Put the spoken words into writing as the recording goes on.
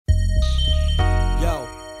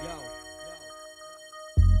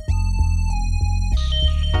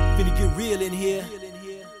real in here.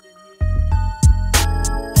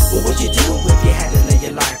 What would you do if you had to lay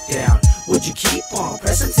your life down? Would you keep on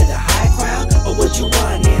pressing to the high crown? Or would you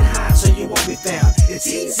run and hide so you won't be found? It's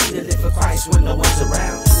easy to live for Christ when no one's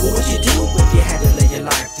around. What would you do if you had to lay your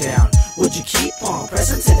life down? Would you keep on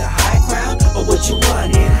pressing to the high crown? Or would you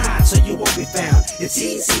run and hide so you won't be found? It's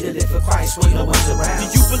easy to live for Christ when no one's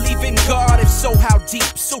around. Do you believe in God? If so, how deep?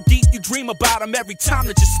 So deep you dream about Him every time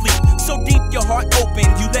that you sleep. So deep your heart open,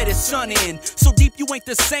 you let His Son in. So deep you ain't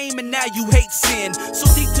the same and now you hate sin. So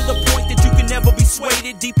deep to the point that you can never be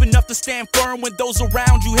swayed. Deep enough to stand firm when those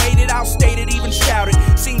around you hate it. I'll state it, even shout it.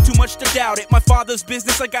 Seen too much to doubt it. My Father's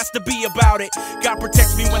business, I got to be about it. God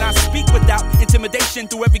protects me when I speak without intimidation.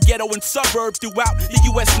 Through every ghetto and suburb throughout the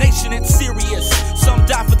U.S. nation. It's serious. Some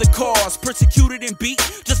die for the cause, persecuted and beat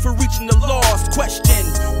just for reaching the lost. Question,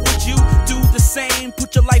 would you do the same?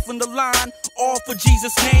 Put your life on the line, all for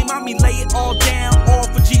Jesus' name. I mean lay it all down, all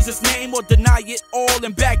for Jesus' name. Or deny it all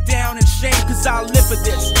and back down in shame, cause I'll live for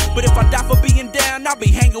this. But if I die for being down, I'll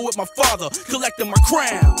be hanging with my Father, collecting my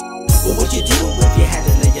crown. What would you do if you had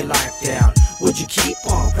to lay your life down? Would you keep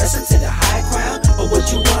on pressing to the high crown? Or would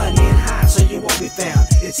you run and hide so you won't be found?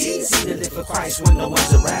 It's easy to live for Christ when no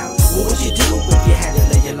one's around. What would you do if you had to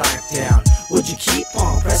lay your life down? Would you keep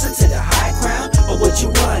on pressing to the high crown? Or would you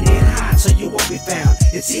run and hide so you won't be found?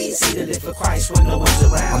 It's easy to live for Christ when no one's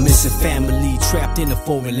around. I'm missing family, trapped in a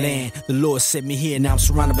foreign land. The Lord set me here, now I'm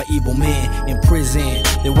surrounded by evil men. In prison,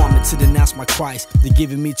 they want me to denounce my Christ. They're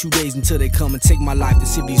giving me 2 days until they come and take my life. To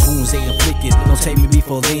see these wounds they inflicted, don't take me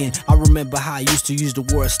before then. I remember how I used to use the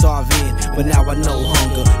word starving, but now I know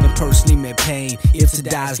hunger and personally met pain. If to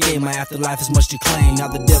die is gain, my afterlife is much to claim. Now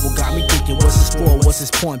the devil got me thinking, what's his for, what's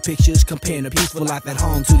his point? Pictures comparing a peaceful life at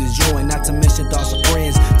home to this joy. Not to mention thoughts of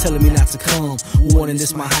friends telling me not to come, warning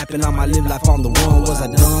this might happen, I might live life on the run. Was I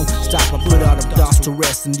dumb? Stop, I put all them thoughts to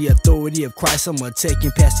rest in the authority of Christ. I'm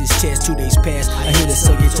taking past this test, 2 days past. I hear the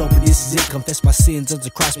subject open, this is it. Confess my sins unto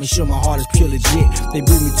Christ, make sure my heart is pure legit. They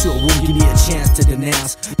bring me to a room, give me a chance to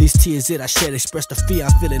denounce these tears that I shed, express the fear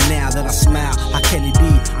I'm feeling now that I smile. How can it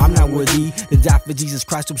be? I'm not worthy to die for Jesus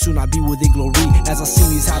Christ, I'm soon I'll be within glory. As I see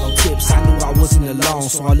these hollow tips, I knew I wasn't alone,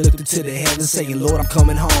 so I looked into the heavens saying, Lord, I'm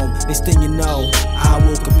coming home. Next thing you know, I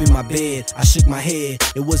woke up in my bed, I shook my head.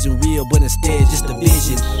 It wasn't real, but instead just a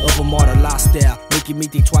vision of a martyr lifestyle, making me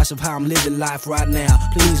think twice of how I'm living life right now.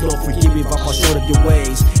 Please, Lord, forgive me if I fall short of your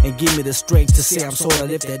ways, and give me the strength to say I'm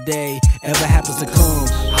sorry if that day ever happens to come.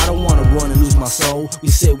 I don't wanna run and lose my soul. We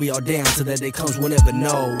said we are down till that day comes, we'll never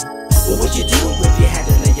know. What would you do if you had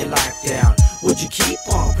to lay your life down? Would you keep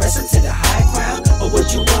on pressing to the high crown? Or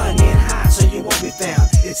would you run and hide so you won't be found?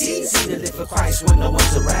 It's easy to live for Christ when no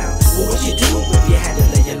one's around. What would you do if you had to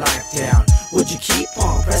lay your life down? Would you keep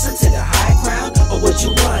on pressing to the high crown? Or would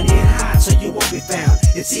you run and hide so you won't be found?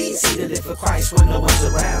 It's easy to live for Christ when no one's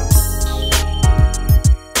around.